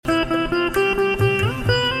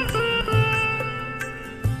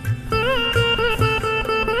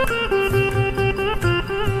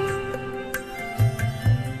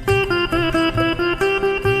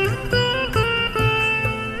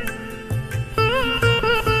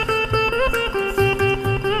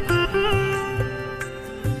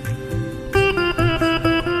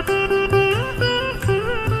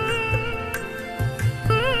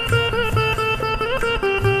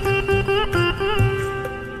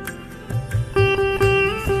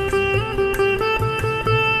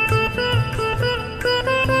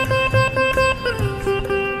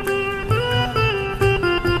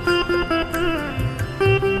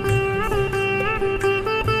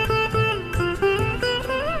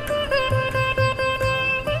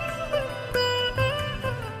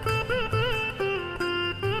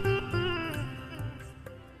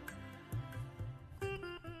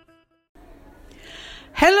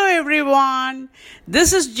everyone.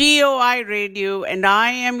 This is GOI Radio and I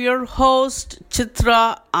am your host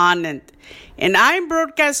Chitra Anand. And I'm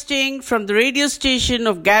broadcasting from the radio station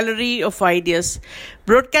of Gallery of Ideas,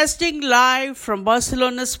 broadcasting live from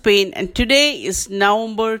Barcelona, Spain, and today is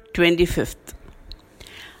November 25th.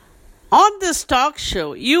 On this talk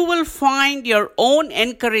show, you will find your own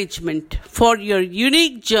encouragement for your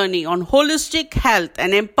unique journey on holistic health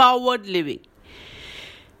and empowered living.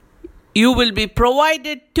 You will be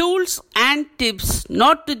provided tools and tips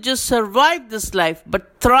not to just survive this life,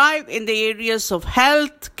 but thrive in the areas of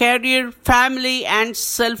health, career, family, and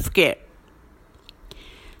self-care.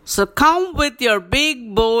 So come with your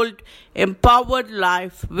big, bold, empowered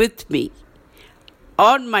life with me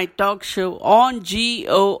on my talk show on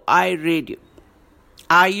GOI Radio.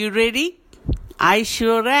 Are you ready? I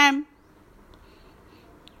sure am.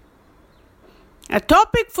 A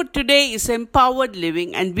topic for today is empowered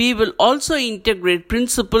living, and we will also integrate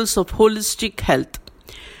principles of holistic health.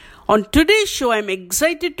 On today's show, I'm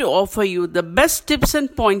excited to offer you the best tips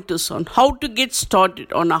and pointers on how to get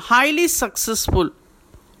started on a highly successful,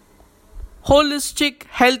 holistic,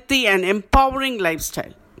 healthy, and empowering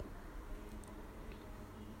lifestyle.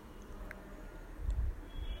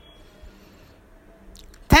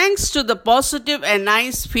 Thanks to the positive and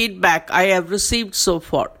nice feedback I have received so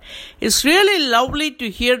far. It's really lovely to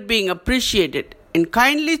hear being appreciated, and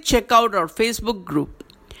kindly check out our Facebook group,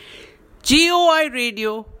 GOI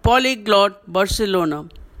Radio Polyglot Barcelona.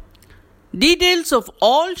 Details of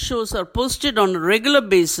all shows are posted on a regular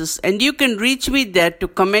basis and you can reach me there to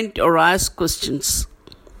comment or ask questions.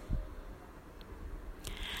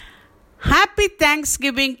 Happy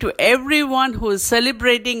Thanksgiving to everyone who is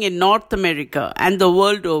celebrating in North America and the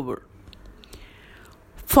world over.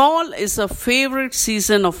 Fall is a favorite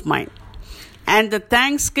season of mine, and the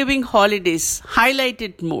Thanksgiving holidays highlight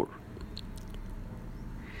it more.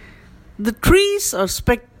 The trees are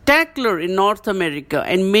spectacular in North America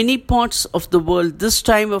and many parts of the world this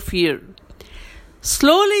time of year,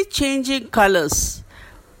 slowly changing colors,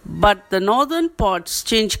 but the northern parts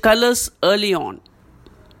change colors early on.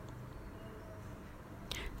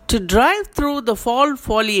 To drive through the fall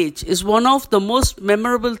foliage is one of the most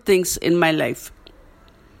memorable things in my life.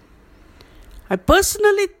 I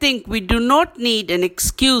personally think we do not need an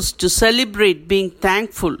excuse to celebrate being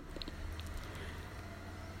thankful.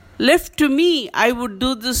 Left to me, I would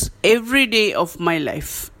do this every day of my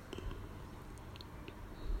life.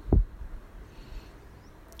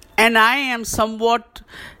 And I am somewhat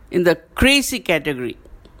in the crazy category.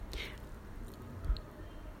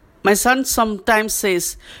 My son sometimes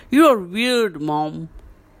says, "You are weird, Mom."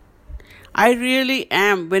 I really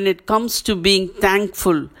am when it comes to being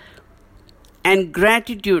thankful and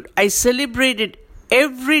gratitude. I celebrate it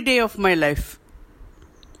every day of my life.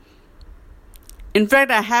 In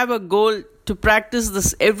fact, I have a goal to practice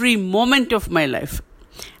this every moment of my life,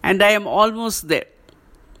 and I am almost there.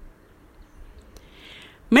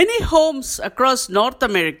 Many homes across North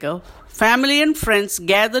America, family and friends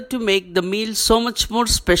gather to make the meal so much more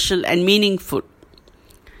special and meaningful.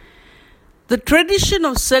 The tradition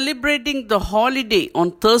of celebrating the holiday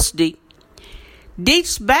on Thursday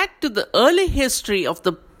dates back to the early history of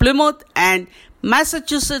the Plymouth and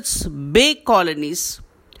Massachusetts Bay colonies,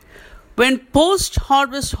 when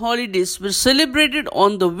post-harvest holidays were celebrated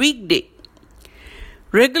on the weekday,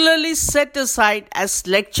 regularly set aside as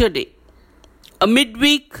lecture day, a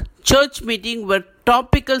midweek church meeting where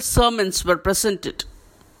topical sermons were presented.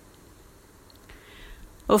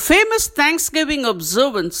 A famous Thanksgiving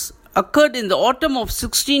observance occurred in the autumn of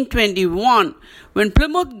 1621 when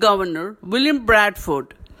Plymouth Governor William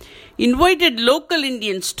Bradford invited local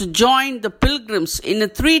Indians to join the pilgrims in a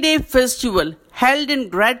 3-day festival held in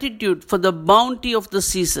gratitude for the bounty of the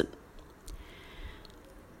season.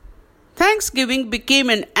 Thanksgiving became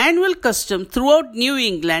an annual custom throughout New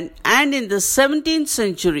England and in the 17th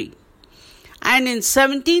century. And in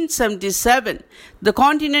 1777, the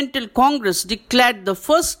Continental Congress declared the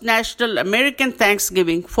first national American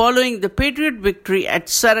Thanksgiving following the Patriot victory at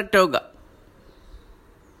Saratoga.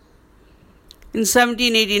 In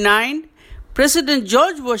 1789, President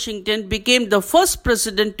George Washington became the first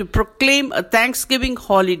president to proclaim a Thanksgiving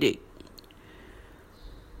holiday.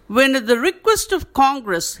 When at the request of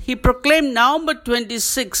Congress, he proclaimed November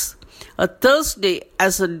 26th, a Thursday,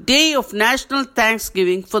 as a day of national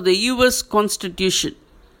thanksgiving for the U.S. Constitution.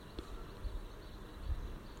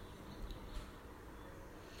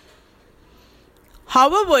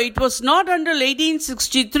 However, it was not until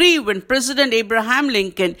 1863 when President Abraham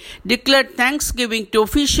Lincoln declared Thanksgiving to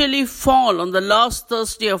officially fall on the last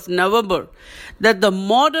Thursday of November that the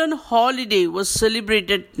modern holiday was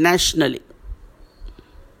celebrated nationally.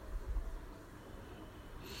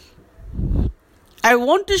 I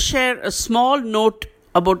want to share a small note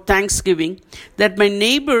about Thanksgiving that my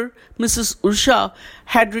neighbor, Mrs. Usha,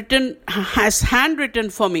 has handwritten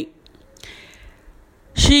for me.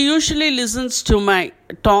 She usually listens to my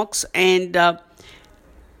talks, and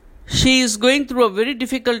she is going through a very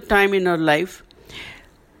difficult time in her life.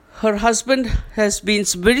 Her husband has been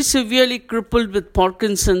very severely crippled with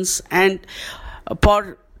Parkinson's and a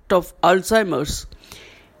part of Alzheimer's.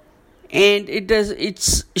 And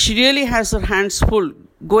she really has her hands full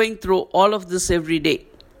going through all of this every day.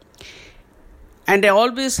 And I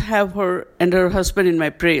always have her and her husband in my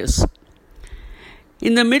prayers.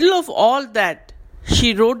 In the middle of all that,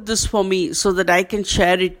 she wrote this for me so that I can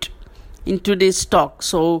share it in today's talk.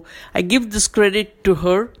 So I give this credit to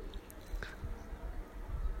her.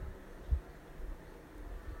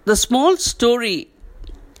 The small story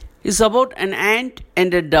is about an ant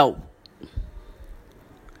and a dove.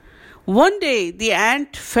 One day, the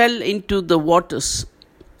ant fell into the waters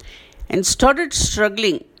and started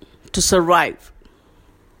struggling to survive.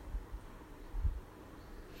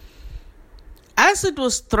 As it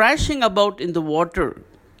was thrashing about in the water,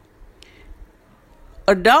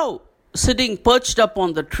 a dove sitting perched up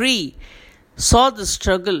on the tree saw the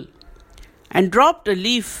struggle and dropped a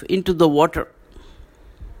leaf into the water.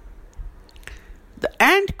 The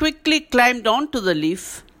ant quickly climbed onto the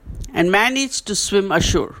leaf and managed to swim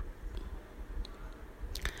ashore.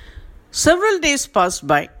 Several days passed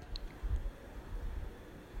by,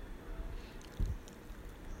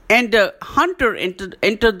 and a hunter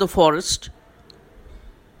entered the forest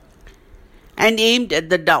and aimed at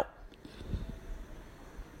the dove.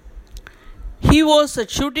 He was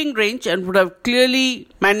at shooting range and would have clearly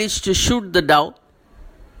managed to shoot the dove,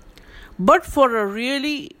 but for a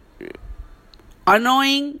really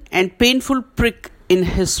annoying and painful prick in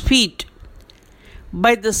his feet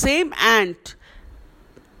by the same ant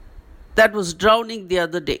that was drowning the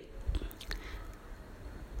other day.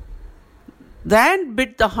 The ant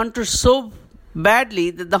bit the hunter so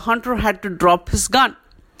badly that the hunter had to drop his gun,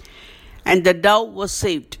 and the dove was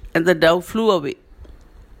saved, and the dove flew away.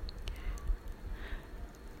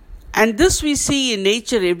 And this we see in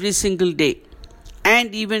nature every single day,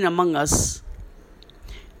 and even among us.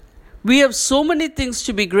 We have so many things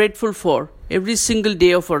to be grateful for every single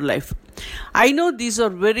day of our life. I know these are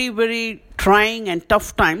very, very trying and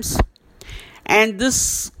tough times, and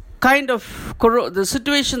this kind of the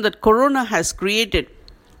situation that Corona has created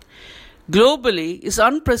globally is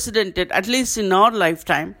unprecedented, at least in our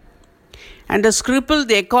lifetime, and has crippled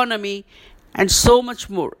the economy and so much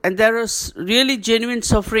more. And there is really genuine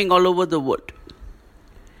suffering all over the world.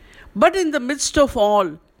 But in the midst of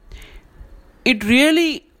all, it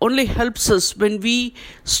really only helps us when we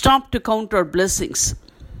stop to count our blessings.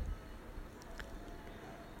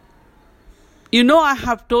 You know, I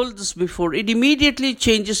have told this before. It immediately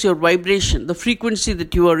changes your vibration, the frequency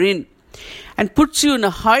that you are in, and puts you in a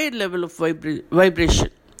higher level of vibration.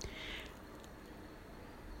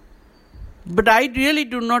 But I really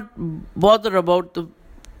do not bother about the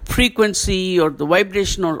frequency or the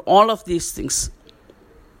vibration or all of these things.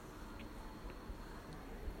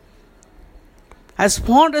 As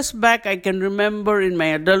far as back I can remember in my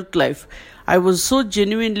adult life, I was so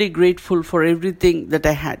genuinely grateful for everything that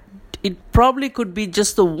I had. It probably could be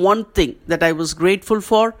just the one thing that I was grateful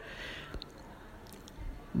for,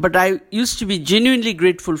 but I used to be genuinely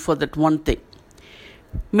grateful for that one thing.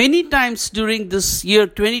 Many times during this year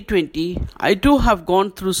 2020, I too have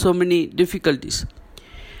gone through so many difficulties.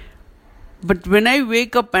 But when I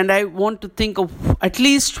wake up and I want to think of at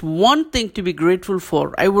least one thing to be grateful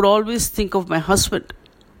for, I would always think of my husband.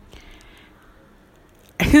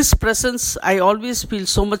 His presence, I always feel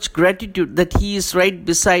so much gratitude that he is right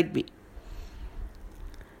beside me.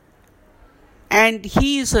 And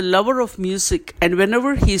he is a lover of music, and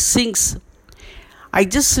whenever he sings, I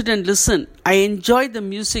just sit and listen. I enjoy the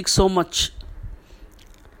music so much.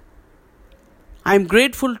 I'm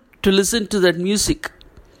grateful to listen to that music.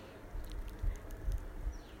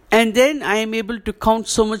 And then I am able to count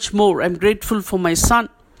so much more. I'm grateful for my son.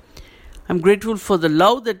 I'm grateful for the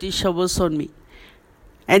love that he showers on me.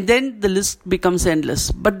 And then the list becomes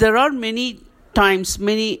endless. But there are many times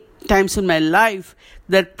in my life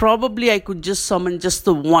that probably I could just summon just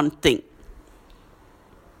the one thing.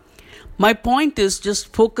 My point is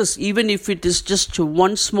just focus, even if it is just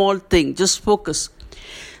one small thing, just focus.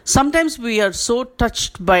 Sometimes we are so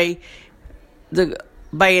touched by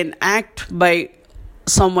an act by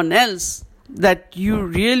someone else that you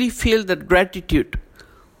really feel that gratitude.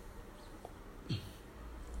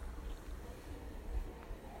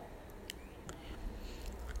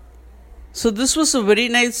 So, this was a very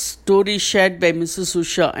nice story shared by Mrs.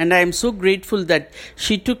 Usha, and I am so grateful that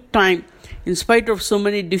she took time, in spite of so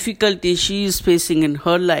many difficulties she is facing in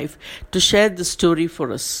her life, to share the story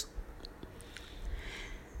for us.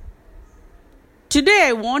 Today,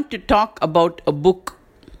 I want to talk about a book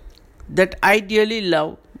that I dearly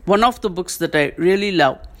love, one of the books that I really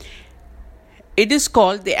love. It is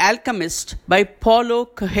called The Alchemist by Paulo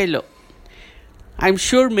Coelho. I'm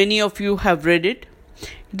sure many of you have read it.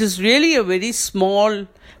 It is really a very small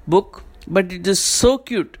book, but it is so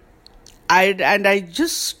cute. I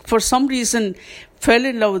just, for some reason, fell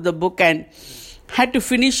in love with the book and had to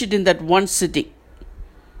finish it in that one sitting.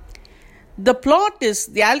 The plot is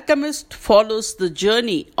The Alchemist follows the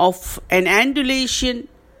journey of an Andalusian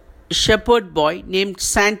shepherd boy named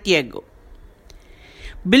Santiago.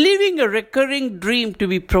 Believing a recurring dream to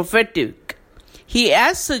be prophetic, he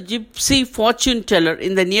asks a gypsy fortune teller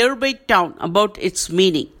in the nearby town about its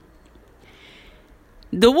meaning.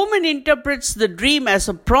 The woman interprets the dream as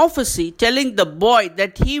a prophecy, telling the boy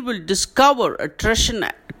that he will discover a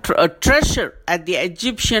treasure at the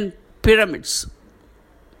Egyptian pyramids.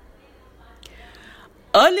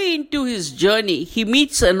 Early into his journey, he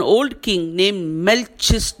meets an old king named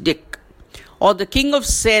Melchizedek, or the king of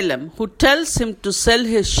Salem, who tells him to sell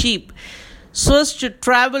his sheep so as to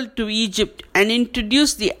travel to Egypt and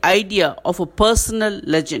introduce the idea of a personal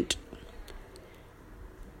legend.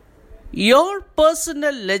 Your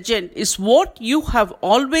personal legend is what you have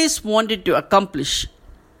always wanted to accomplish.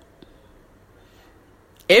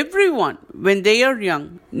 Everyone, when they are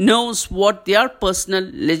young, knows what their personal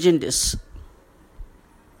legend is.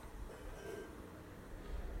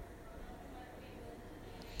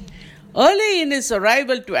 Early in his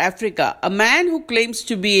arrival to Africa, a man who claims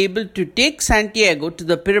to be able to take Santiago to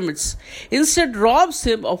the pyramids instead robs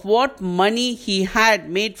him of what money he had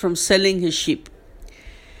made from selling his sheep.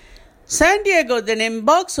 Santiago then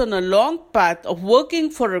embarks on a long path of working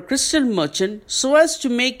for a crystal merchant so as to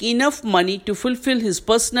make enough money to fulfill his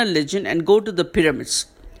personal legend and go to the pyramids.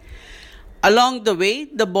 Along the way,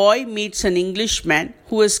 the boy meets an Englishman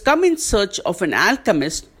who has come in search of an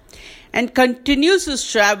alchemist and continues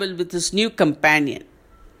his travel with his new companion.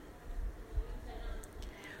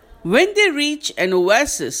 When they reach an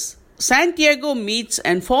oasis, Santiago meets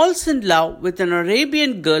and falls in love with an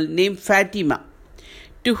Arabian girl named Fatima,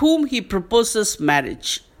 to whom he proposes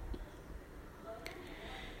marriage.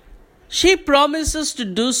 She promises to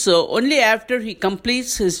do so only after he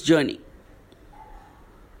completes his journey.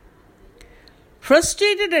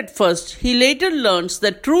 Frustrated at first, he later learns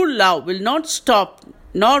that true love will not stop,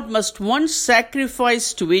 nor must one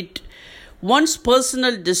sacrifice to it one's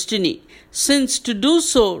personal destiny, since to do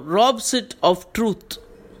so robs it of truth.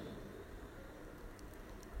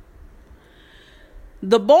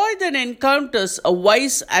 The boy then encounters a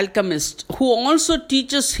wise alchemist who also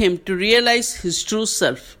teaches him to realize his true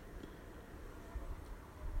self.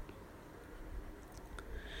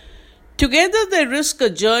 Together they risk a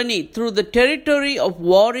journey through the territory of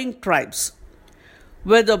warring tribes,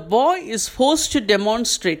 where the boy is forced to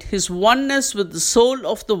demonstrate his oneness with the soul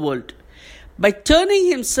of the world by turning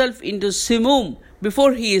himself into Simum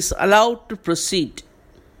before he is allowed to proceed.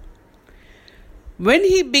 When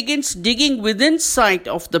he begins digging within sight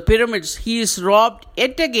of the pyramids, he is robbed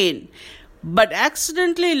yet again, but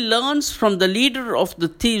accidentally learns from the leader of the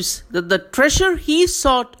thieves that the treasure he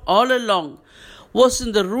sought all along was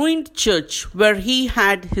in the ruined church where he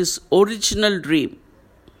had his original dream.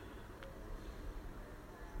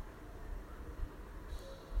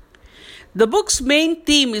 The book's main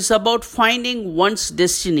theme is about finding one's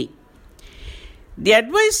destiny. The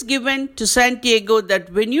advice given to Santiago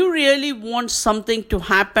that when you really want something to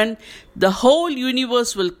happen, the whole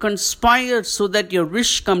universe will conspire so that your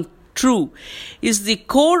wish comes true is the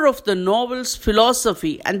core of the novel's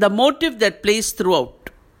philosophy and the motive that plays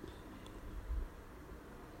throughout.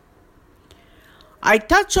 I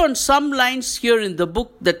touch on some lines here in the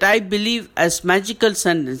book that I believe as magical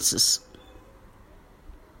sentences.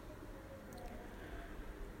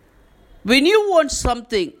 When you want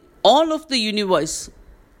something, all of the universe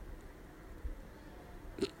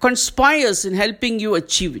conspires in helping you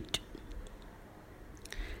achieve it.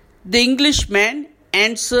 The Englishman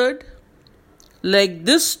answered like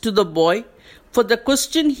this to the boy for the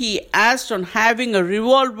question he asked on having a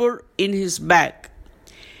revolver in his bag.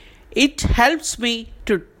 It helps me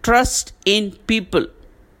to trust in people.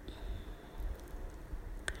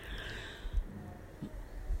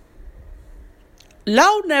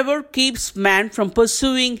 Love never keeps man from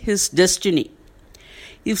pursuing his destiny.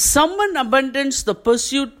 If someone abandons the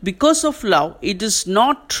pursuit because of love, it is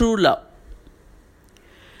not true love.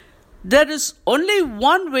 There is only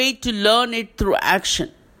one way to learn it: through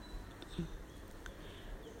action.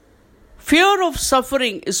 Fear of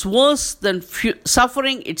suffering is worse than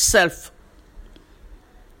suffering itself.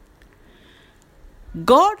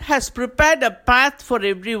 God has prepared a path for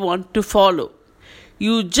everyone to follow.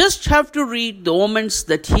 You just have to read the omens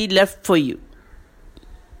that He left for you.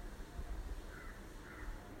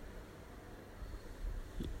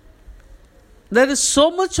 There is so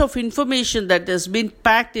much of information that has been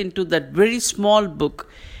packed into that very small book.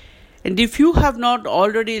 And if you have not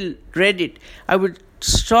already read it, I would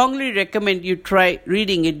strongly recommend you try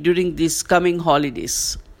reading it during these coming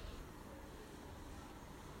holidays.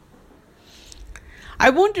 I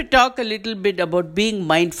want to talk a little bit about being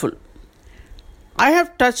mindful. I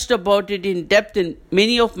have touched about it in depth in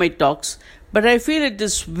many of my talks, but I feel it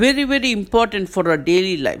is very, very important for our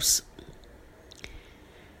daily lives.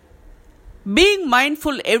 Being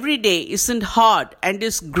mindful every day isn't hard and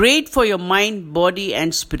is great for your mind, body,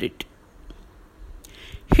 and spirit.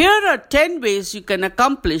 Here are 10 ways you can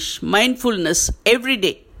accomplish mindfulness every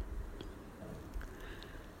day.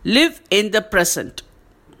 Live in the present.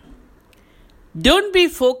 Don't be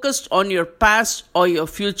focused on your past or your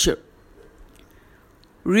future.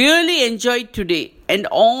 Really enjoy today and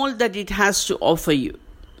all that it has to offer you.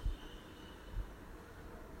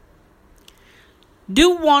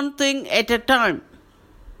 Do one thing at a time.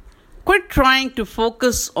 Quit trying to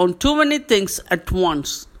focus on too many things at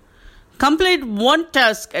once. Complete one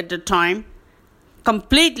task at a time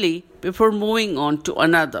completely before moving on to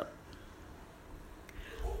another.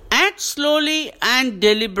 Act slowly and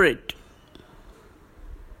deliberate.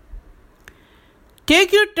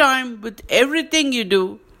 Take your time with everything you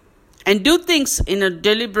do and do things in a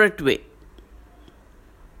deliberate way.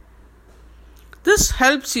 This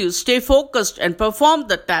helps you stay focused and perform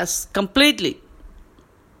the task completely.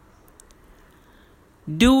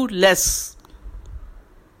 Do less.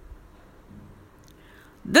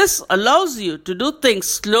 This allows you to do things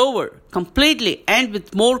slower, completely, and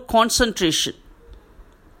with more concentration,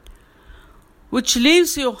 which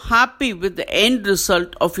leaves you happy with the end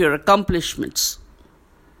result of your accomplishments.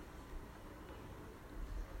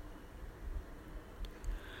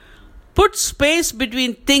 Put space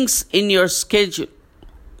between things in your schedule.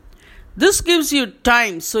 This gives you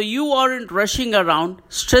time so you aren't rushing around,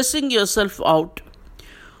 stressing yourself out,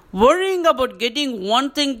 worrying about getting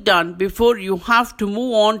one thing done before you have to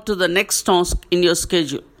move on to the next task in your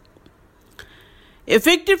schedule.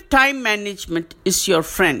 Effective time management is your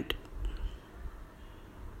friend.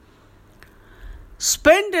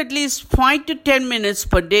 Spend at least 5 to 10 minutes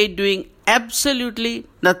per day doing absolutely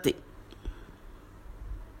nothing.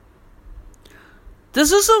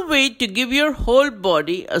 This is a way to give your whole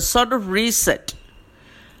body a sort of reset.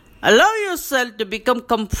 Allow yourself to become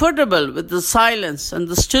comfortable with the silence and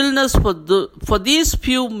the stillness for these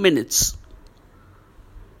few minutes.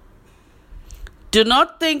 Do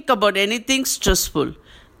not think about anything stressful.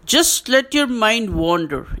 Just let your mind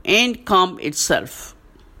wander and calm itself.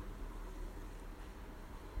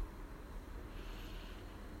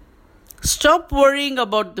 Stop worrying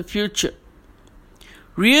about the future.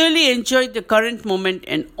 Really enjoy the current moment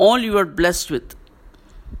and all you are blessed with.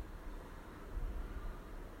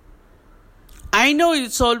 I know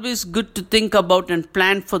it's always good to think about and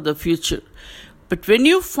plan for the future, but when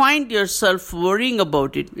you find yourself worrying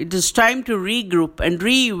about it, it is time to regroup and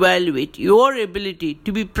reevaluate your ability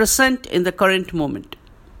to be present in the current moment.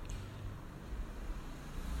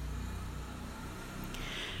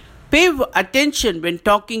 Pay attention when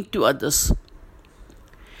talking to others.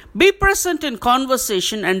 Be present in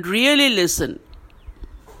conversation and really listen.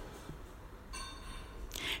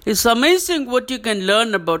 It's amazing what you can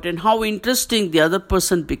learn about and how interesting the other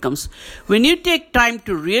person becomes when you take time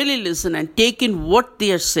to really listen and take in what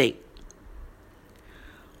they are saying.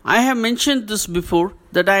 I have mentioned this before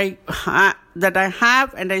that I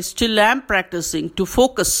have and I still am practicing to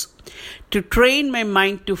focus, to train my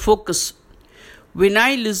mind to focus when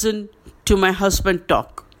I listen to my husband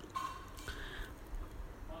talk.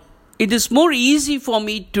 It is more easy for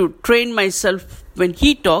me to train myself when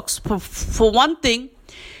he talks. For one thing,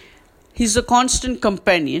 he's a constant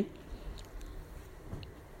companion.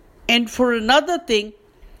 And for another thing,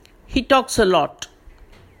 he talks a lot.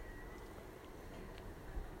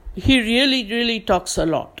 He really talks a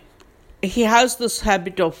lot. He has this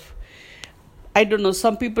habit of,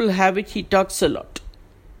 some people have it, he talks a lot.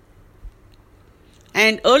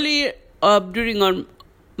 And earlier, during our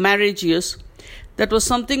marriage years, that was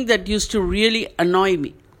something that used to really annoy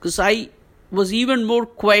me because I was even more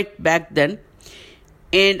quiet back then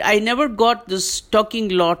and I never got this talking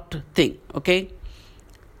lot thing, okay?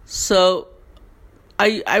 So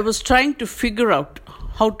I was trying to figure out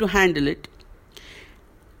how to handle it.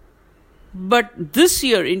 But this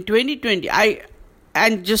year in 2020,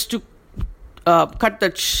 and just to cut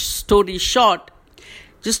that story short,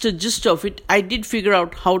 just a gist of it, I did figure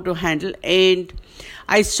out how to handle, and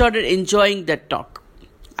I started enjoying that talk.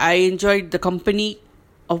 I enjoyed the company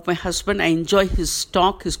of my husband. I enjoy his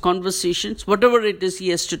talk, his conversations, whatever it is he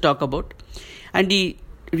has to talk about. And he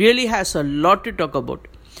really has a lot to talk about.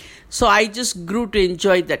 So I just grew to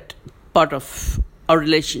enjoy that part of our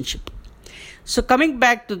relationship. So coming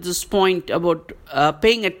back to this point about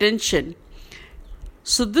paying attention.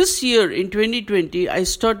 So this year in 2020, I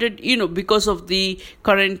started, because of the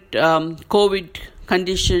current COVID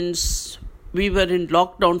conditions, we were in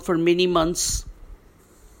lockdown for many months.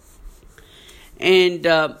 And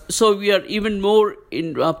so we are even more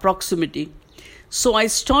in proximity. So I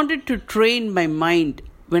started to train my mind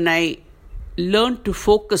when I learned to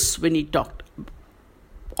focus when he talked.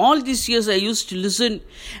 All these years I used to listen,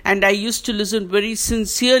 and I used to listen very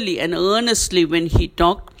sincerely and earnestly when he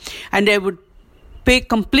talked, and I would pay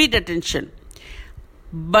complete attention.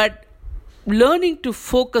 But learning to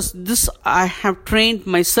focus, this I have trained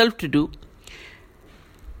myself to do.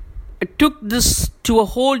 I took this to a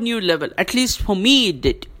whole new level. At least for me it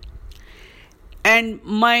did. And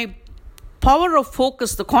my power of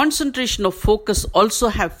focus, the concentration of focus also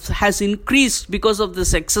has increased because of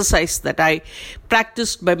this exercise that I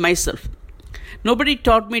practiced by myself. Nobody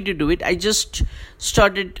taught me to do it. I just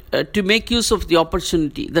started to make use of the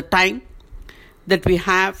opportunity, the time that we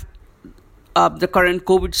have, the current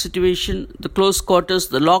COVID situation, the close quarters,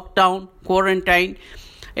 the lockdown, quarantine,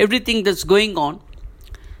 everything that's going on.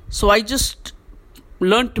 So I just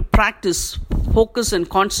learned to practice focus and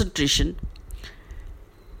concentration.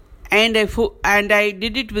 And I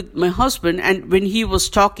did it with my husband, and when he was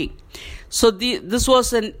talking. So this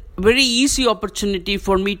was a very easy opportunity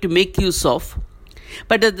for me to make use of.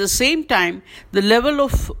 But at the same time, the level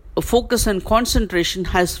of focus and concentration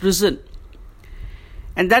has risen.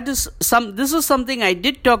 And this is something I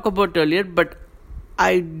did talk about earlier, but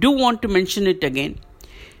I do want to mention it again.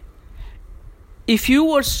 If you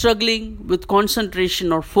are struggling with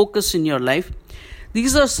concentration or focus in your life,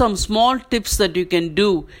 these are some small tips that you can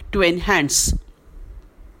do to enhance.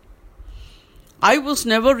 I was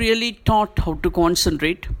never really taught how to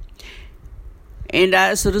concentrate. And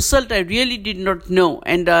as a result, I really did not know.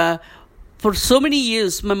 And for so many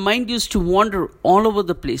years, my mind used to wander all over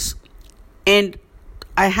the place. And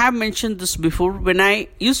I have mentioned this before. When I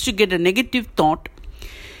used to get a negative thought,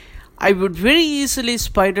 I would very easily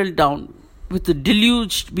spiral down be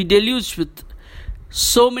deluged with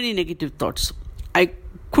so many negative thoughts. I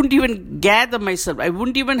couldn't even gather myself. I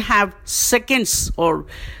wouldn't even have seconds or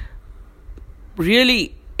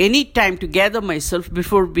really any time to gather myself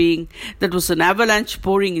before that was an avalanche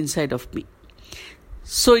pouring inside of me.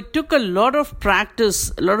 So it took a lot of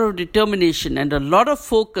practice, a lot of determination, and a lot of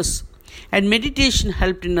focus. And meditation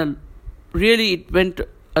helped it went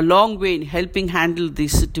a long way in helping handle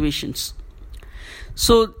these situations.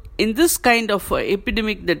 So in this kind of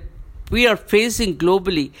epidemic that we are facing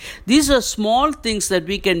globally, these are small things that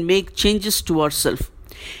we can make changes to ourselves.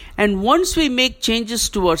 And once we make changes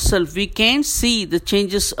to ourselves, we can see the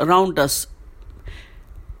changes around us.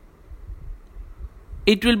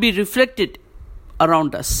 It will be reflected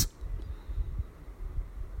around us.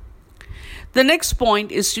 The next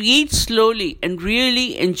point is to eat slowly and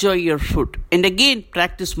really enjoy your food. And again,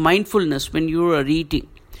 practice mindfulness when you are eating.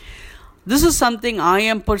 This is something I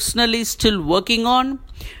am personally still working on.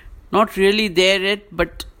 Not really there yet,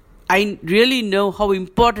 but I really know how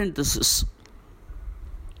important this is.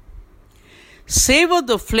 Savor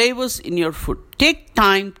the flavors in your food. Take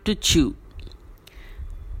time to chew.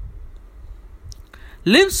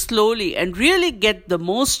 Live slowly and really get the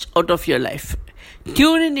most out of your life.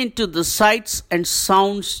 Tune in into the sights and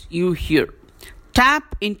sounds you hear.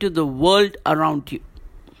 Tap into the world around you.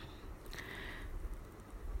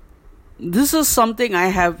 This is something I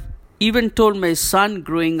have even told my son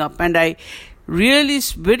growing up, and I really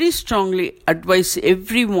very strongly advise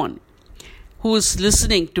everyone who is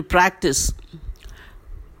listening to practice.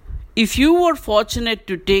 If you are fortunate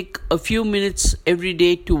to take a few minutes every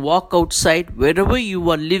day to walk outside wherever you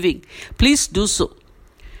are living, please do so.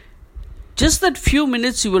 Just that few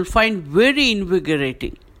minutes you will find very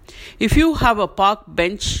invigorating. If you have a park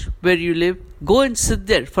bench where you live, go and sit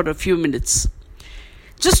there for a few minutes.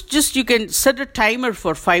 Just you can set a timer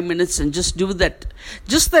for 5 minutes and just do that.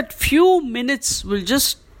 Just that few minutes will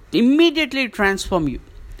just immediately transform you.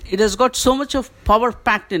 It has got so much of power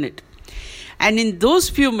packed in it. And in those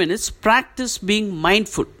few minutes, practice being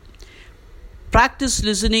mindful. Practice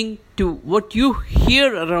listening to what you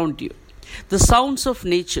hear around you, the sounds of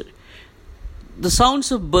nature, the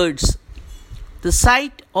sounds of birds, the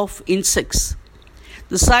sight of insects,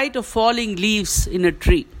 the sight of falling leaves in a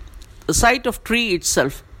tree, the sight of tree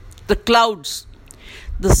itself, the clouds,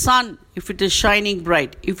 the sun if it is shining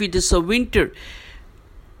bright, if it is a winter,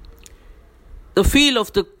 the feel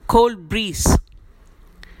of the cold breeze.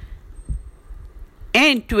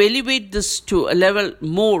 And to elevate this to a level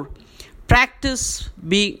more, practice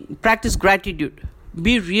gratitude.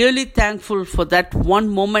 Be really thankful for that one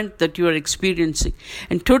moment that you are experiencing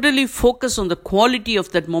and totally focus on the quality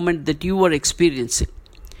of that moment that you are experiencing.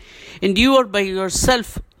 And you are by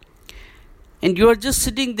yourself and you are just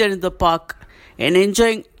sitting there in the park and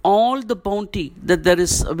enjoying all the bounty that there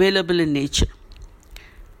is available in nature.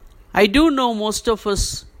 I do know most of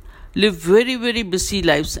us live very, very busy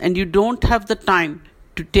lives and you don't have the time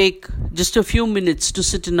to take just a few minutes to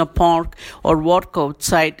sit in a park or walk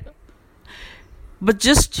outside, but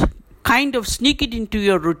just kind of sneak it into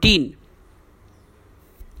your routine.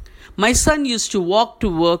 My son used to walk to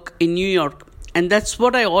work in New York, and that's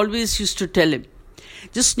what I always used to tell him.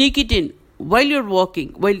 Just sneak it in while you're walking.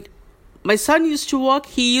 While my son used to walk,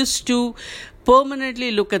 he used to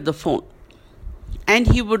permanently look at the phone. And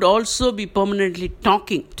he would also be permanently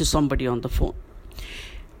talking to somebody on the phone.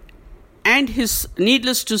 And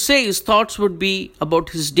needless to say, his thoughts would be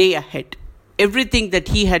about his day ahead, everything that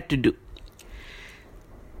he had to do.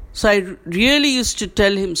 So I really used to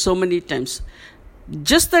tell him so many times,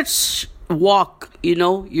 just that walk,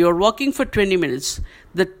 you're walking for 20 minutes.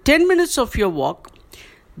 The 10 minutes of your walk,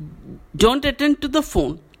 don't attend to the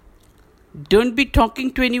phone. Don't be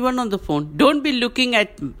talking to anyone on the phone. Don't be looking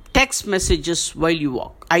at text messages while you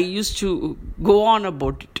walk. I used to go on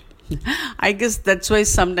about it. I guess that's why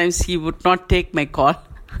sometimes he would not take my call.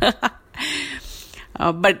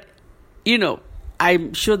 But,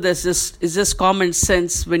 I'm sure it's just common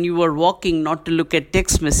sense when you are walking not to look at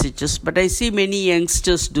text messages. But I see many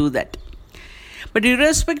youngsters do that. But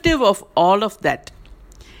irrespective of all of that,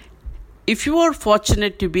 if you are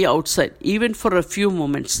fortunate to be outside, even for a few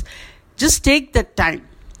moments, just take that time.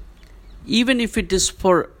 Even if it is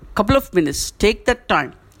for a couple of minutes, take that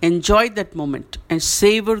time. Enjoy that moment and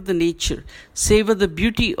savor the nature, savor the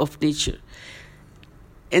beauty of nature.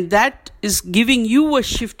 And that is giving you a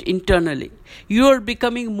shift internally. You are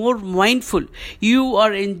becoming more mindful. You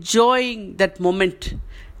are enjoying that moment.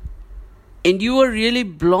 And you are really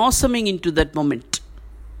blossoming into that moment.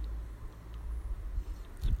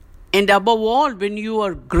 And above all, when you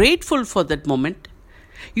are grateful for that moment,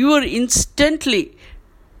 you are instantly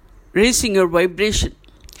raising your vibration.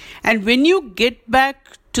 And when you get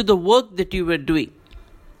back to the work that you were doing,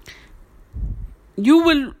 you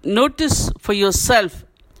will notice for yourself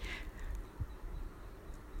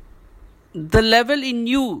the level in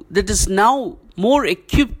you that is now more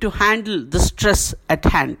equipped to handle the stress at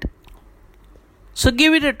hand. So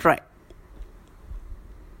give it a try.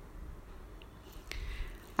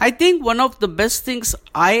 I think one of the best things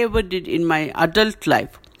I ever did in my adult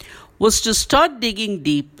life was to start digging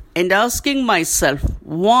deep and asking myself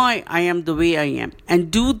why I am the way I am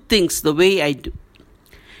and do things the way I do.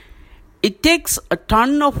 It takes a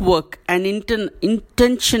ton of work and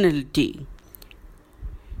intentionality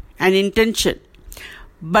and intention,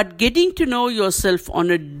 but getting to know yourself on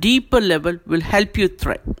a deeper level will help you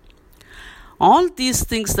thrive. All these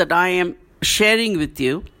things that I am sharing with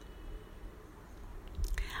you,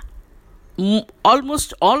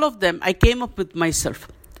 almost all of them I came up with myself.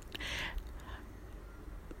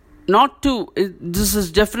 This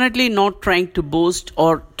is definitely not trying to boast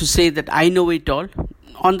or to say that I know it all.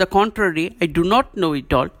 On the contrary, I do not know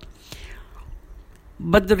it all.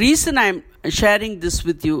 But the reason I'm sharing this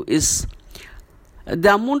with you is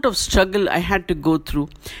the amount of struggle I had to go through,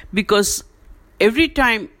 because every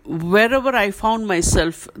time, wherever I found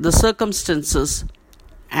myself, the circumstances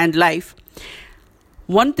and life,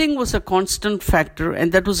 one thing was a constant factor,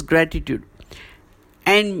 and that was gratitude.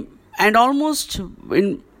 And almost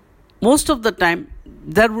in most of the time,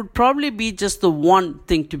 there would probably be just the one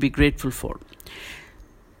thing to be grateful for.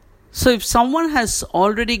 So if someone has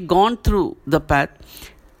already gone through the path,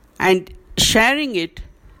 and sharing it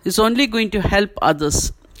is only going to help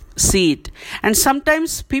others see it. And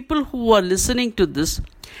sometimes people who are listening to this,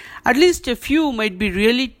 at least a few might be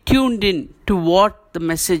really tuned in to what the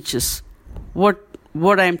message is, what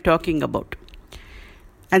I am talking about.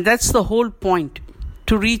 And that's the whole point,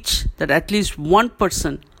 to reach that at least one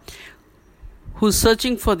person who's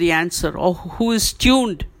searching for the answer or who is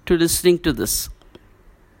tuned to listening to this.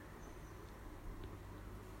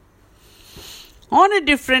 On a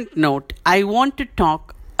different note, I want to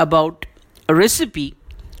talk about a recipe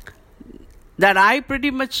that I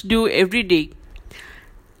pretty much do every day.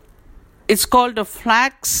 It's called a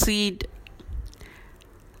flaxseed.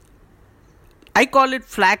 I call it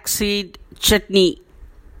flaxseed chutney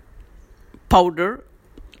powder.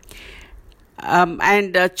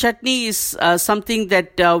 And chutney is something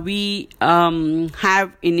that we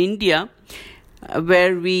have in India,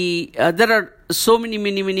 where there are so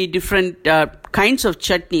many different kinds of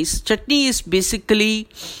chutneys. Chutney is basically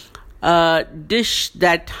a dish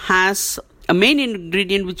that has a main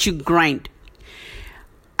ingredient which you grind,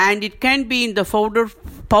 and it can be in the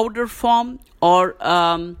powder form or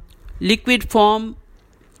liquid form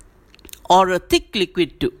or a thick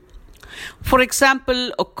liquid too. For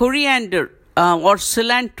example, a coriander or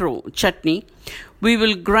cilantro chutney, we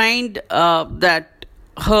will grind that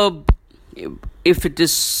herb, if it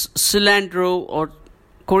is cilantro or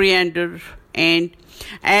coriander, and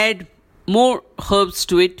add more herbs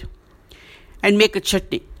to it and make a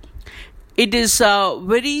chutney. It is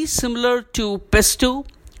very similar to pesto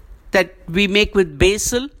that we make with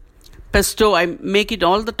basil. Pesto, I make it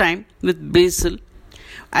all the time with basil,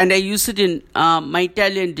 and I use it in my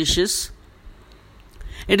Italian dishes.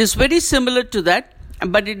 It is very similar to that,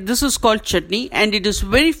 but this is called chutney, and it is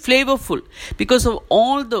very flavorful because of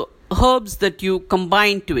all the herbs that you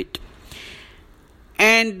combine to it.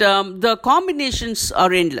 And the combinations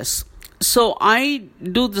are endless. So I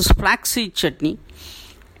do this flaxseed chutney.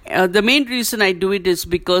 The main reason I do it is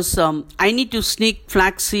because I need to sneak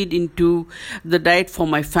flaxseed into the diet for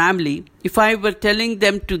my family. If I were telling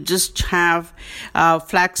them to just have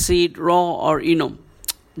flaxseed raw or,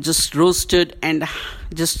 just roasted and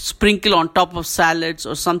just sprinkle on top of salads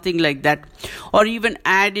or something like that, or even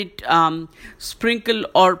add it, sprinkle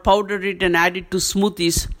or powder it and add it to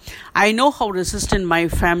smoothies, I know how resistant my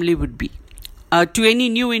family would be to any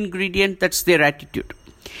new ingredient. That's their attitude.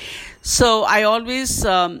 So I always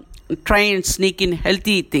try and sneak in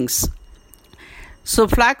healthy things. So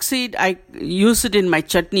flaxseed, I use it in my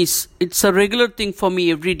chutneys. It's a regular thing for me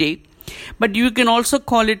every day. But you can also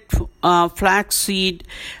call it flaxseed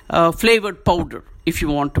flavored powder, if you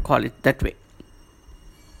want to call it that way.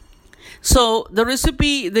 So the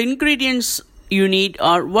recipe, the ingredients you need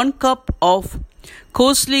are 1 cup of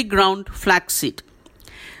coarsely ground flaxseed.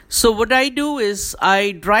 So what I do is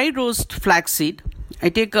I dry roast flaxseed. I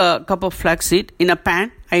take a cup of flaxseed in a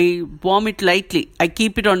pan. I warm it lightly. I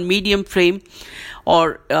keep it on medium flame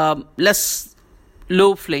or less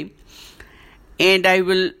low flame. And I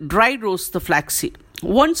will dry roast the flaxseed.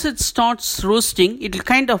 Once it starts roasting, it will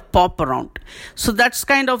kind of pop around. So that's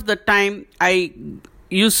kind of the time I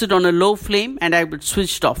use it on a low flame, and I will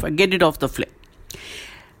switch it off. I get it off the flame.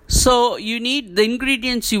 So the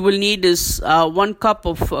ingredients you will need is 1 cup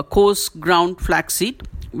of coarse ground flaxseed,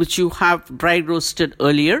 which you have dry roasted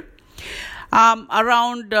earlier.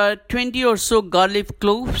 Around 20 or so garlic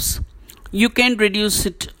cloves. You can reduce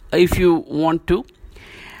it if you want to.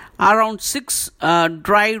 Around 6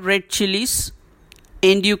 dry red chilies,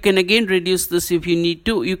 and you can again reduce this if you need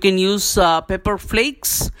to. You can use pepper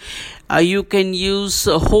flakes, you can use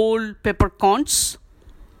whole peppercorns,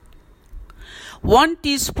 1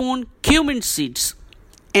 teaspoon cumin seeds,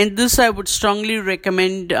 and this I would strongly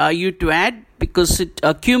recommend you to add because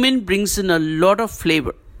cumin brings in a lot of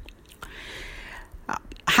flavor.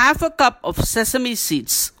 Half a cup of sesame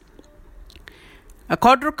seeds, a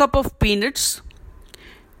 1/4 cup of peanuts.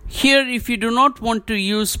 Here, if you do not want to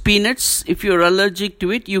use peanuts, if you're allergic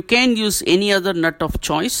to it, you can use any other nut of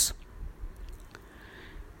choice.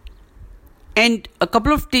 And a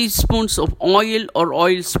couple of teaspoons of oil or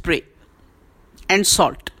oil spray and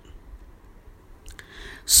salt.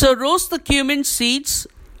 So roast the cumin seeds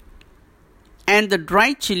and the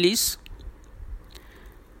dry chilies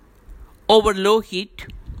over low heat.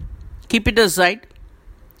 Keep it aside.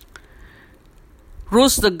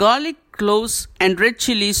 Roast the garlic cloves and red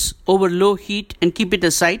chilies over low heat and keep it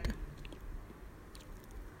aside.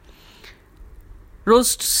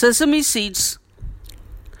 Roast sesame seeds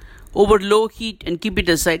over low heat and keep it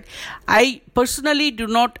aside. I personally do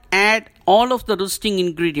not add all of the roasting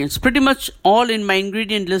ingredients. Pretty much all in my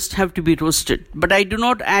ingredient list have to be roasted, but I do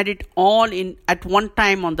not add it all in at one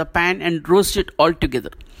time on the pan and roast it all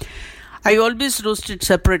together. I always roast it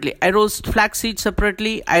separately. I roast flaxseed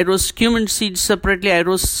separately. I roast cumin seeds separately. I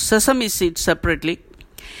roast sesame seeds separately.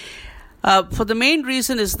 For the main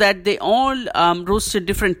reason is that they all roast at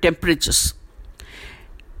different temperatures.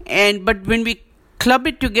 But when we club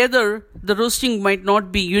it together, the roasting might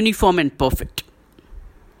not be uniform and perfect.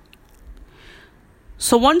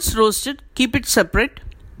 So once roasted, keep it separate.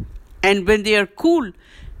 And when they are cool,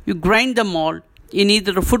 you grind them all in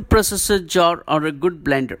either a food processor jar or a good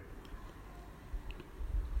blender.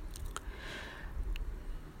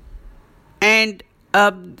 and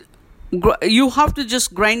you have to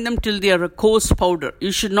just grind them till they are a coarse powder.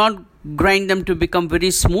 You should not grind them to become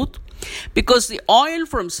very smooth, because the oil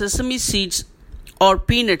from sesame seeds or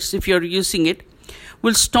peanuts, if you are using it,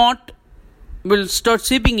 will start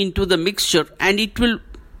seeping into the mixture, and it will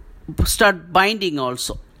start binding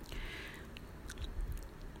also.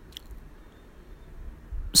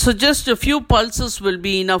 So just a few pulses will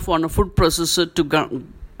be enough on a food processor to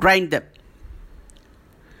grind them.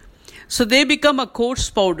 So they become a coarse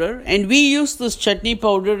powder, and we use this chutney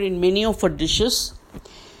powder in many of our dishes.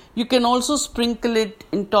 You can also sprinkle it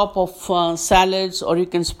in top of salads, or you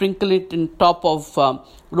can sprinkle it in top of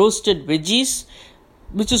roasted veggies,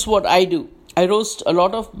 which is what I do. I roast a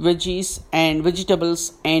lot of veggies and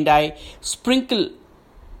vegetables, and I sprinkle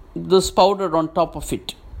this powder on top of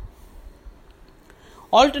it.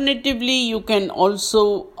 Alternatively, you can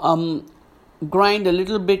also grind a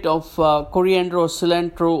little bit of coriander or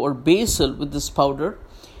cilantro or basil with this powder,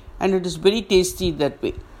 and it is very tasty that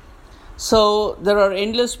way. So there are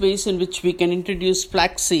endless ways in which we can introduce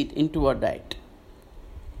flaxseed into our diet.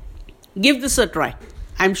 Give this a try.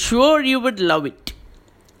 I'm sure you would love it.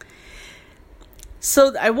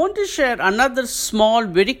 So I want to share another small,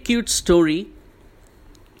 very cute story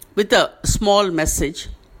with a small message.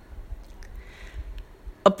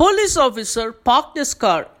 A police officer parked his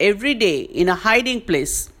car every day in a hiding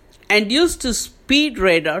place and used his speed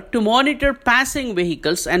radar to monitor passing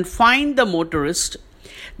vehicles and find the motorist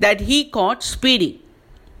that he caught speeding.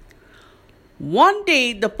 One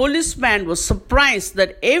day, the policeman was surprised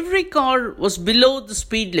that every car was below the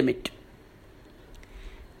speed limit.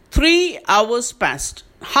 3 hours passed.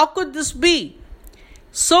 How could this be?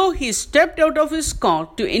 So he stepped out of his car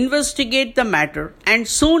to investigate the matter and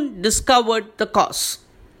soon discovered the cause.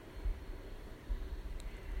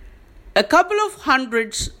 A couple of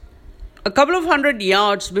hundred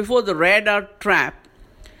yards before the radar trap,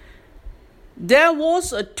 there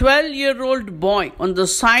was a 12-year-old boy on the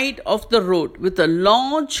side of the road with a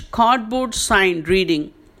large cardboard sign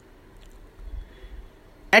reading,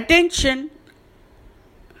 "Attention,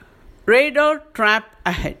 radar trap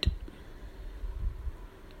ahead."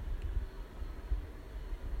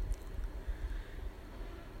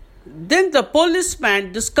 Then the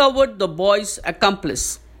policeman discovered the boy's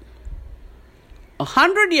accomplice.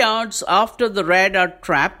 100 yards after the radar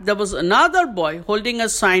trap, there was another boy holding a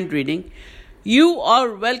sign reading, "You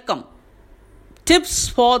are welcome. Tips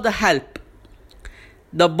for the help."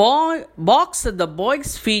 The box at the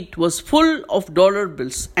boy's feet was full of dollar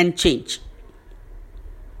bills and change.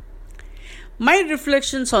 My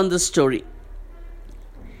reflections on this story.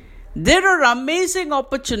 There are amazing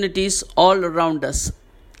opportunities all around us.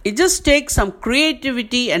 It just takes some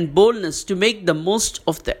creativity and boldness to make the most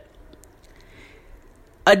of them.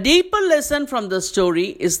 A deeper lesson from the story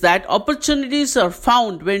is that opportunities are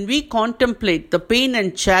found when we contemplate the pain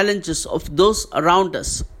and challenges of those around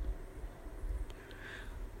us.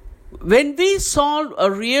 When we solve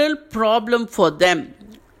a real problem for them,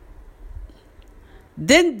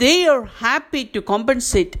 then they are happy to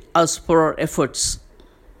compensate us for our efforts.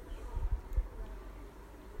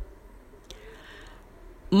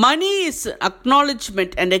 Money is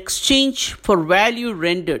acknowledgement and exchange for value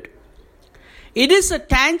rendered. It is a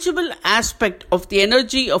tangible aspect of the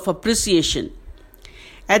energy of appreciation.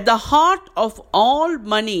 At the heart of all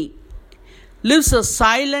money lives a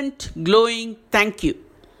silent, glowing thank you.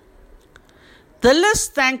 The less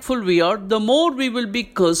thankful we are, the more we will be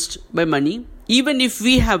cursed by money, even if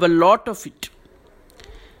we have a lot of it.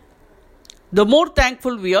 The more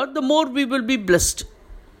thankful we are, the more we will be blessed.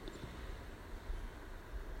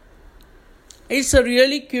 It's a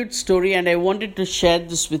really cute story, and I wanted to share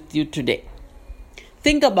this with you today.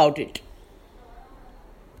 Think about it.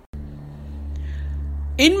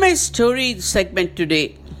 In my story segment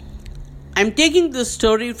today, I'm taking this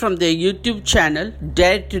story from their YouTube channel,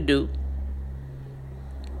 Dare to Do.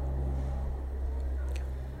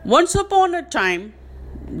 Once upon a time,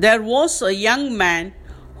 there was a young man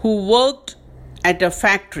who worked at a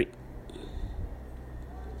factory.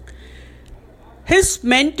 His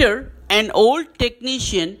mentor, an old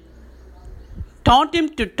technician, taught him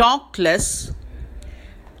to talk less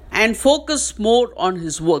and focus more on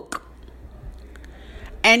his work,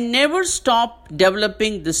 and never stop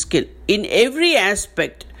developing the skill in every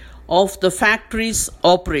aspect of the factory's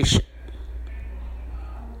operation.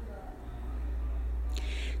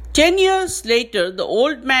 10 years later, the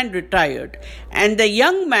old man retired and the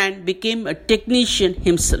young man became a technician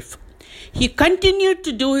himself. He continued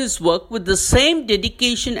to do his work with the same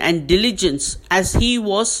dedication and diligence as he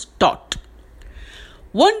was taught.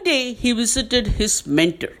 One day, he visited his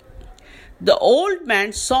mentor. The old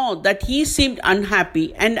man saw that he seemed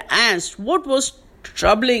unhappy and asked what was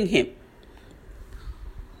troubling him.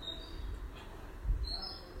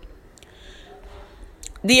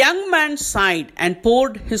 The young man sighed and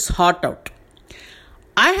poured his heart out.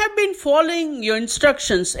 I have been following your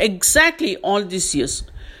instructions exactly all these years.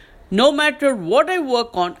 No matter what I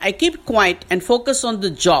work on, I keep quiet and focus on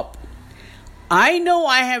the job. I know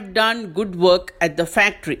I have done good work at the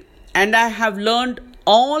factory and I have learned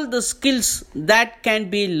all the skills that can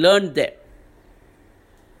be learned there.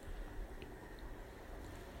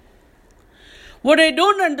 What I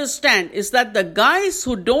don't understand is that the guys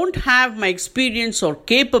who don't have my experience or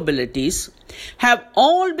capabilities have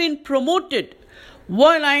all been promoted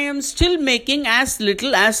while I am still making as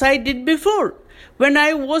little as I did before when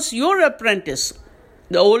I was your apprentice.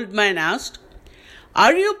 The old man asked,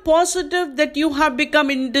 Are you positive that you have become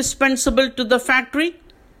indispensable to the factory?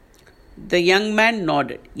 The young man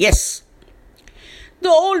nodded. Yes. The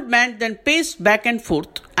old man then paced back and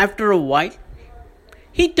forth. After a while,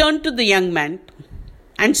 he turned to the young man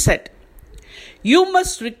and said, You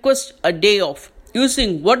must request a day off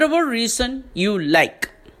using whatever reason you like.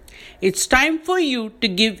 It's time for you to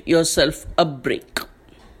give yourself a break.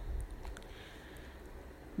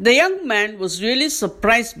 The young man was really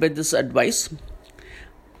surprised by this advice,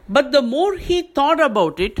 but the more he thought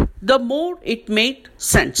about it, the more it made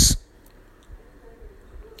sense.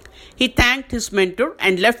 He thanked his mentor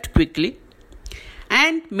and left quickly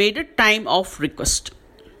and made a time off request.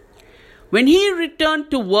 When he returned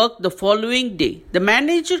to work the following day, the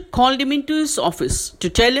manager called him into his office to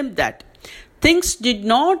tell him that things did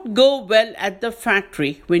not go well at the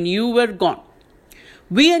factory when you were gone.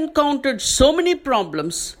 We encountered so many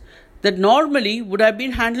problems that normally would have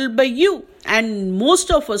been handled by you, and most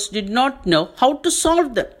of us did not know how to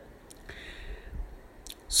solve them.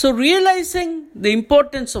 So, realizing the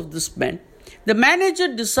importance of this man, the manager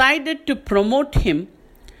decided to promote him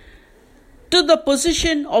to the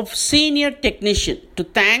position of senior technician to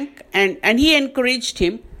thank and he encouraged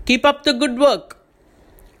him, keep up the good work.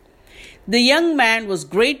 The young man was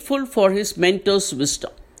grateful for his mentor's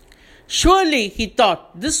wisdom. Surely, he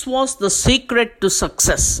thought, this was the secret to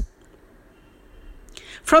success.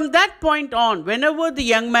 From that point on, whenever the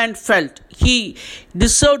young man felt he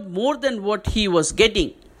deserved more than what he was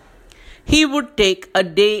getting, he would take a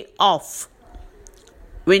day off.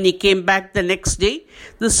 When he came back the next day,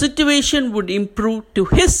 the situation would improve to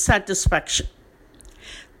his satisfaction.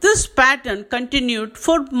 This pattern continued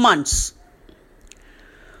for months.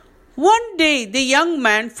 One day, the young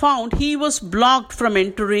man found he was blocked from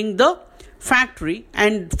entering the factory,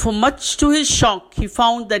 and for much to his shock, he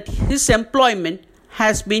found that his employment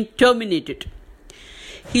has been terminated.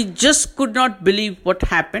 He just could not believe what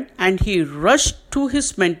happened, and he rushed to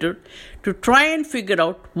his mentor to try and figure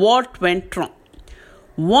out what went wrong.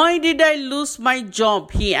 Why did I lose my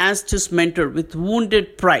job? He asked his mentor with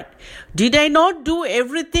wounded pride. Did I not do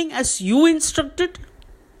everything as you instructed?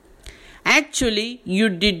 Actually, you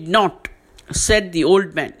did not, said the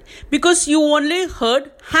old man, because you only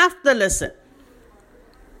heard half the lesson.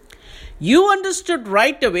 You understood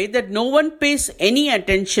right away that no one pays any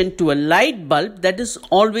attention to a light bulb that is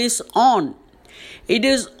always on. It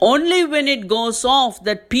is only when it goes off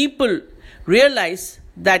that people realize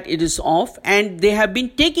that it is off and they have been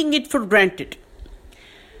taking it for granted.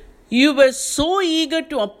 You were so eager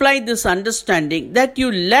to apply this understanding that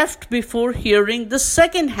you left before hearing the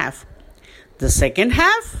second half. The second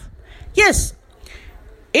half? Yes.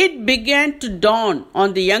 It began to dawn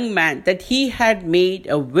on the young man that he had made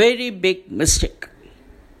a very big mistake.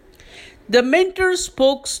 The mentor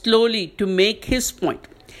spoke slowly to make his point.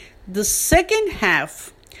 The second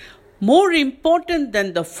half, more important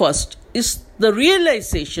than the first, is the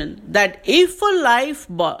realization that if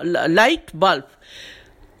a light bulb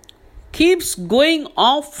keeps going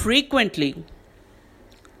off frequently,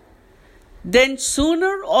 then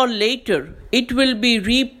sooner or later it will be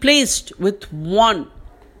replaced with one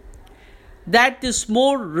that is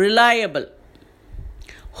more reliable.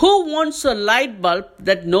 Who wants a light bulb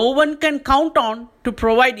that no one can count on to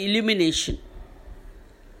provide illumination?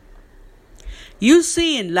 You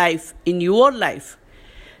see, in life, in your life,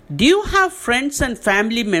 do you have friends and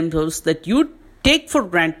family members that you take for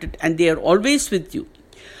granted and they are always with you?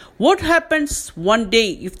 What happens one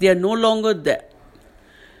day if they are no longer there?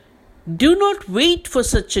 Do not wait for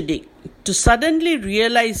such a day to suddenly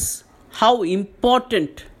realize how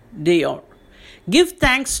important they are. Give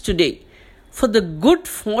thanks today for the good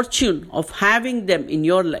fortune of having them in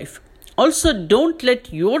your life. Also, don't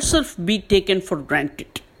let yourself be taken for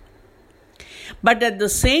granted. But at the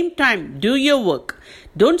same time, do your work.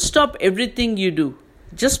 Don't stop everything you do.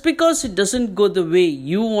 just because it doesn't go the way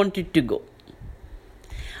you want it to go.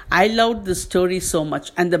 I loved this story so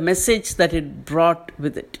much and the message that it brought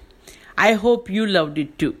with it. I hope you loved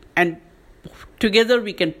it too. And together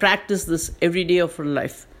we can practice this every day of our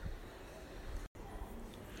life.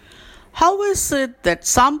 How is it that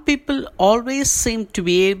some people always seem to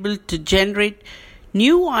be able to generate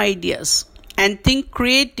new ideas and think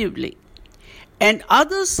creatively, and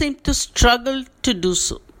others seem to struggle to do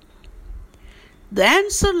so? The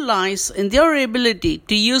answer lies in their ability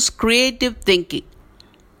to use creative thinking.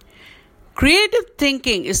 Creative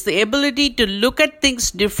thinking is the ability to look at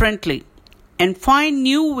things differently and find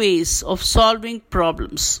new ways of solving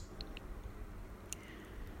problems.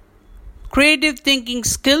 Creative thinking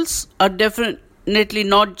skills are definitely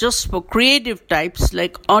not just for creative types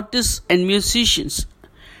like artists and musicians.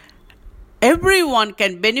 Everyone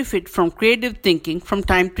can benefit from creative thinking from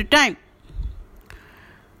time to time.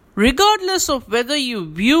 Regardless of whether you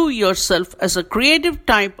view yourself as a creative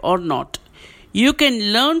type or not, you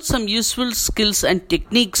can learn some useful skills and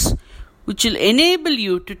techniques which will enable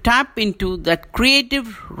you to tap into that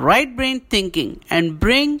creative right brain thinking and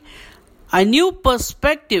bring a new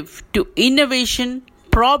perspective to innovation,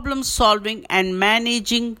 problem solving, and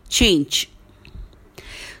managing change.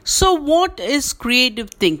 So, what is creative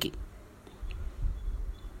thinking?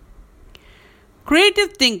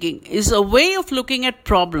 Creative thinking is a way of looking at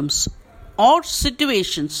problems or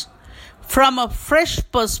situations from a fresh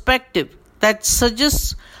perspective that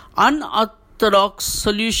suggests unorthodox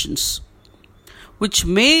solutions, which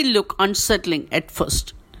may look unsettling at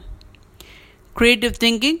first. Creative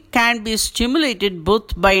thinking can be stimulated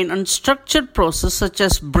both by an unstructured process such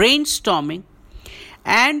as brainstorming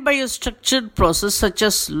and by a structured process such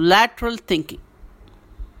as lateral thinking.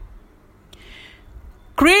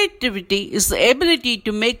 Creativity is the ability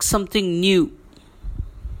to make something new.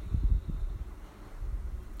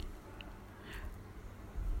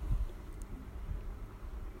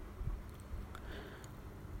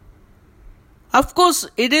 Of course,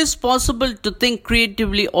 it is possible to think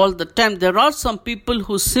creatively all the time. There are some people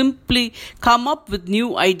who simply come up with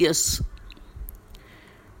new ideas,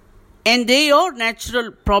 and they are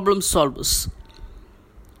natural problem solvers.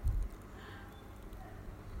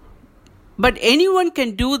 But anyone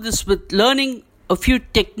can do this with learning a few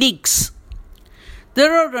techniques.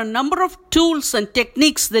 There are a number of tools and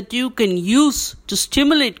techniques that you can use to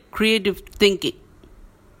stimulate creative thinking.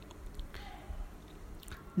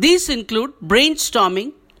 These include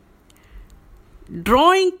brainstorming,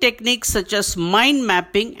 drawing techniques such as mind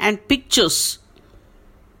mapping and pictures,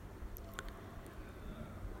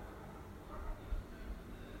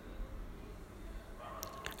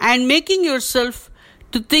 and making yourself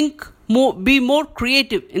to be more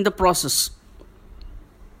creative in the process.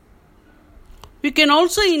 You can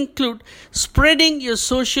also include spreading your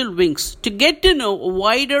social wings to get to know a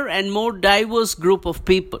wider and more diverse group of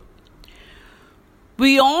people.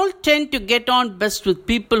 We all tend to get on best with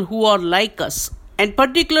people who are like us, and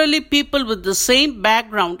particularly people with the same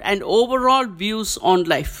background and overall views on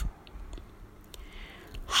life.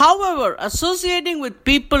 However, associating with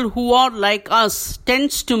people who are like us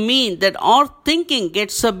tends to mean that our thinking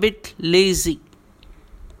gets a bit lazy.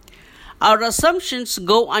 Our assumptions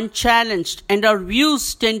go unchallenged and our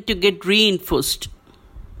views tend to get reinforced.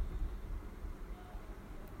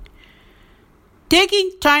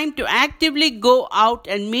 Taking time to actively go out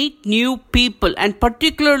and meet new people, and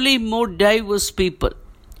particularly more diverse people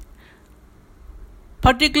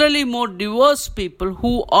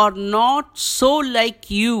who are not so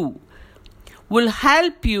like you, will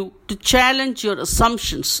help you to challenge your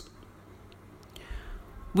assumptions.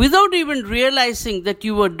 Without even realizing that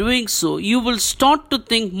you are doing so, you will start to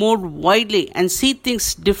think more widely and see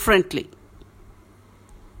things differently.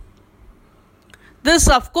 This,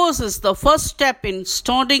 of course, is the first step in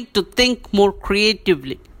starting to think more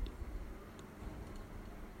creatively.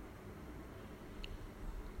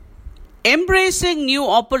 Embracing new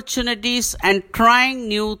opportunities and trying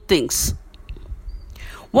new things.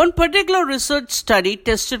 One particular research study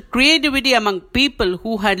tested creativity among people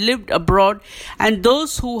who had lived abroad and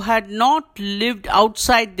those who had not lived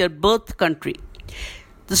outside their birth country.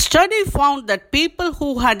 The study found that people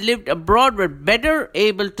who had lived abroad were better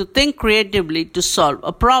able to think creatively to solve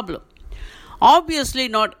a problem. Obviously,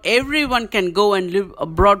 not everyone can go and live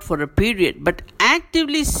abroad for a period, but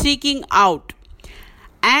actively seeking out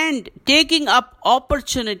and taking up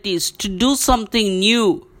opportunities to do something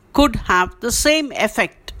new could have the same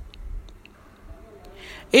effect.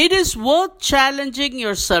 It is worth challenging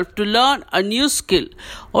yourself to learn a new skill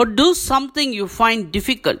or do something you find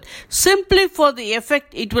difficult simply for the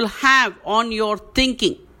effect it will have on your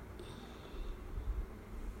thinking.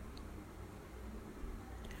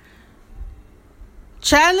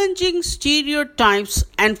 challenging stereotypes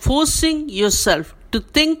and forcing yourself to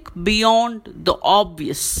think beyond the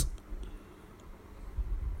obvious.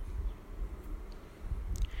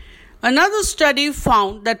 Another study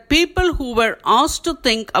found that people who were asked to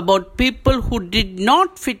think about people who did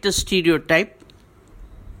not fit a stereotype,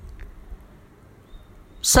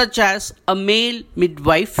 such as a male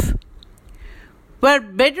midwife, were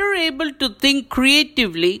better able to think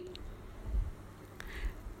creatively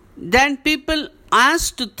than people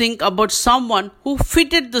asked to think about someone who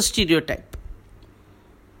fitted the stereotype.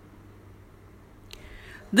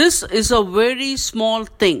 This is a very small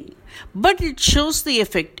thing, but it shows the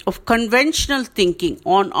effect of conventional thinking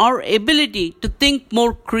on our ability to think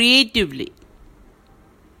more creatively.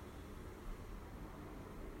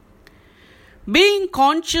 Being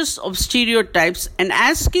conscious of stereotypes and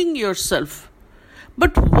asking yourself,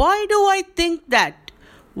 but why do I think that,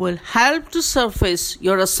 will help to surface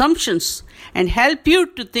your assumptions and help you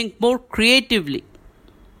to think more creatively.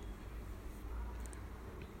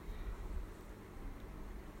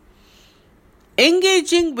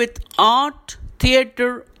 Engaging with art,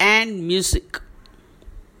 theatre, and music.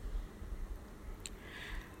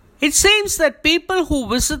 It seems that people who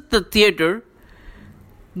visit the theatre,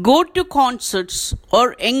 go to concerts,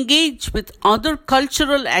 or engage with other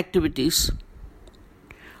cultural activities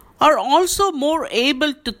are also more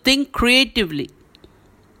able to think creatively.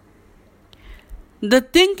 The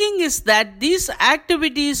thinking is that these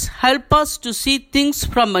activities help us to see things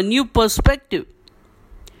from a new perspective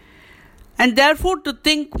and therefore to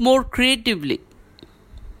think more creatively.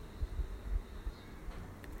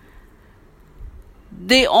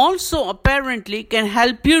 They also apparently can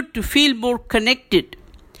help you to feel more connected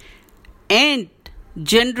and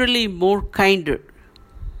generally more kinder.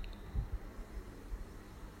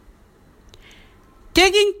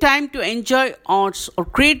 Taking time to enjoy arts or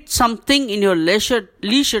create something in your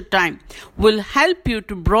leisure time will help you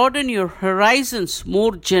to broaden your horizons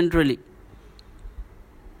more generally.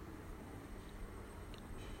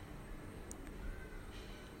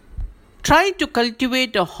 Try to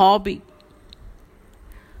cultivate a hobby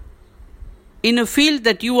in a field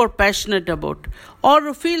that you are passionate about or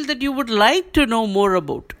a field that you would like to know more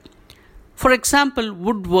about. For example,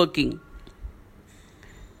 woodworking.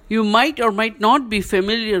 You might or might not be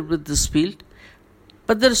familiar with this field,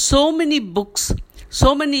 but there are so many books,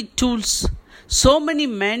 so many tools, so many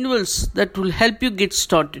manuals that will help you get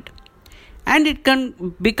started. And it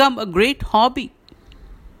can become a great hobby.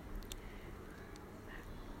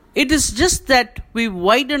 It is just that we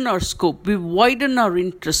widen our scope, we widen our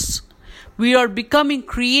interests. We are becoming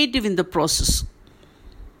creative in the process,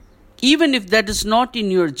 even if that is not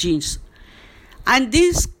in your genes. And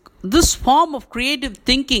this form of creative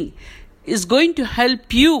thinking is going to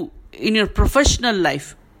help you in your professional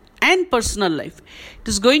life and personal life. It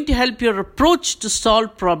is going to help your approach to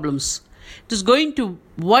solve problems. It is going to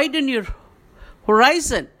widen your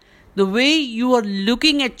horizon, the way you are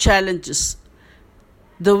looking at challenges,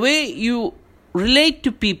 the way you relate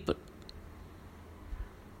to people.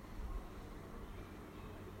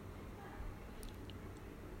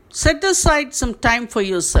 Set aside some time for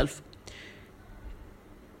yourself.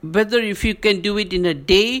 Whether if you can do it in a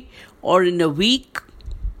day or in a week,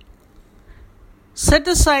 set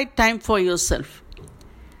aside time for yourself.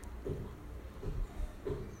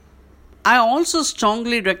 I also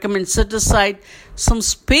strongly recommend set aside some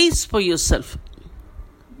space for yourself.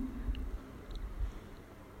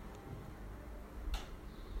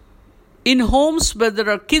 In homes where there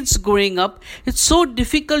are kids growing up, it's so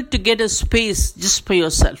difficult to get a space just for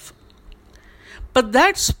yourself. But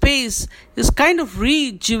that space is kind of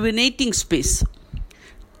rejuvenating space.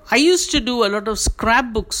 I used to do a lot of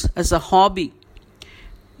scrapbooks as a hobby.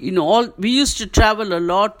 We used to travel a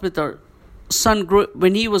lot with our son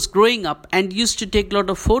when he was growing up and used to take a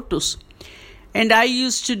lot of photos. And I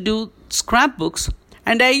used to do scrapbooks,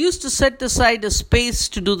 and I used to set aside a space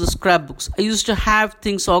to do the scrapbooks. I used to have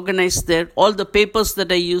things organized there, all the papers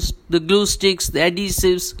that I used, the glue sticks, the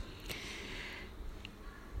adhesives.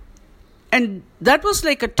 And that was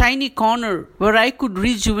like a tiny corner where I could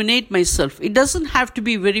rejuvenate myself. It doesn't have to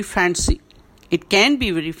be very fancy. It can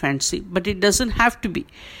be very fancy, but it doesn't have to be.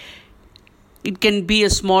 It can be a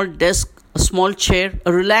small desk, a small chair,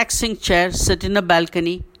 a relaxing chair set in a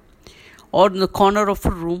balcony or in the corner of a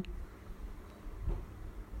room.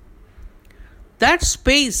 That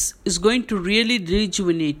space is going to really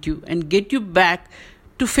rejuvenate you and get you back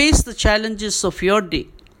to face the challenges of your day,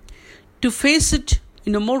 to face it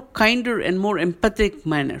in a more kinder and more empathetic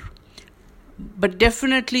manner, but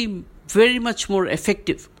definitely very much more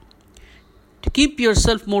effective. To keep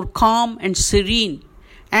yourself more calm and serene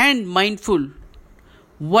and mindful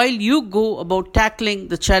while you go about tackling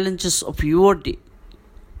the challenges of your day.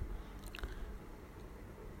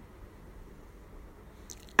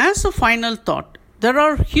 As a final thought, there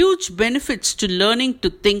are huge benefits to learning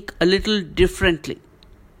to think a little differently.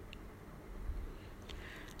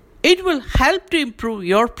 It will help to improve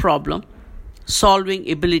your problem solving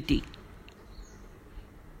ability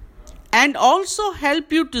and also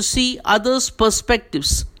help you to see others'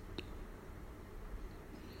 perspectives.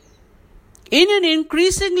 In an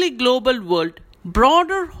increasingly global world,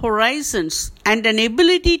 broader horizons and an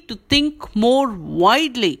ability to think more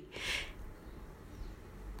widely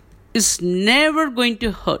is never going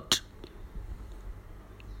to hurt.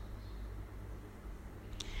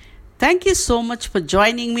 Thank you so much for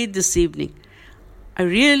joining me this evening. I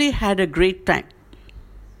really had a great time.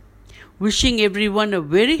 Wishing everyone a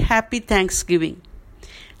very happy Thanksgiving.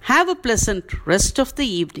 Have a pleasant rest of the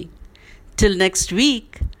evening. Till next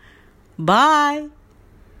week. Bye.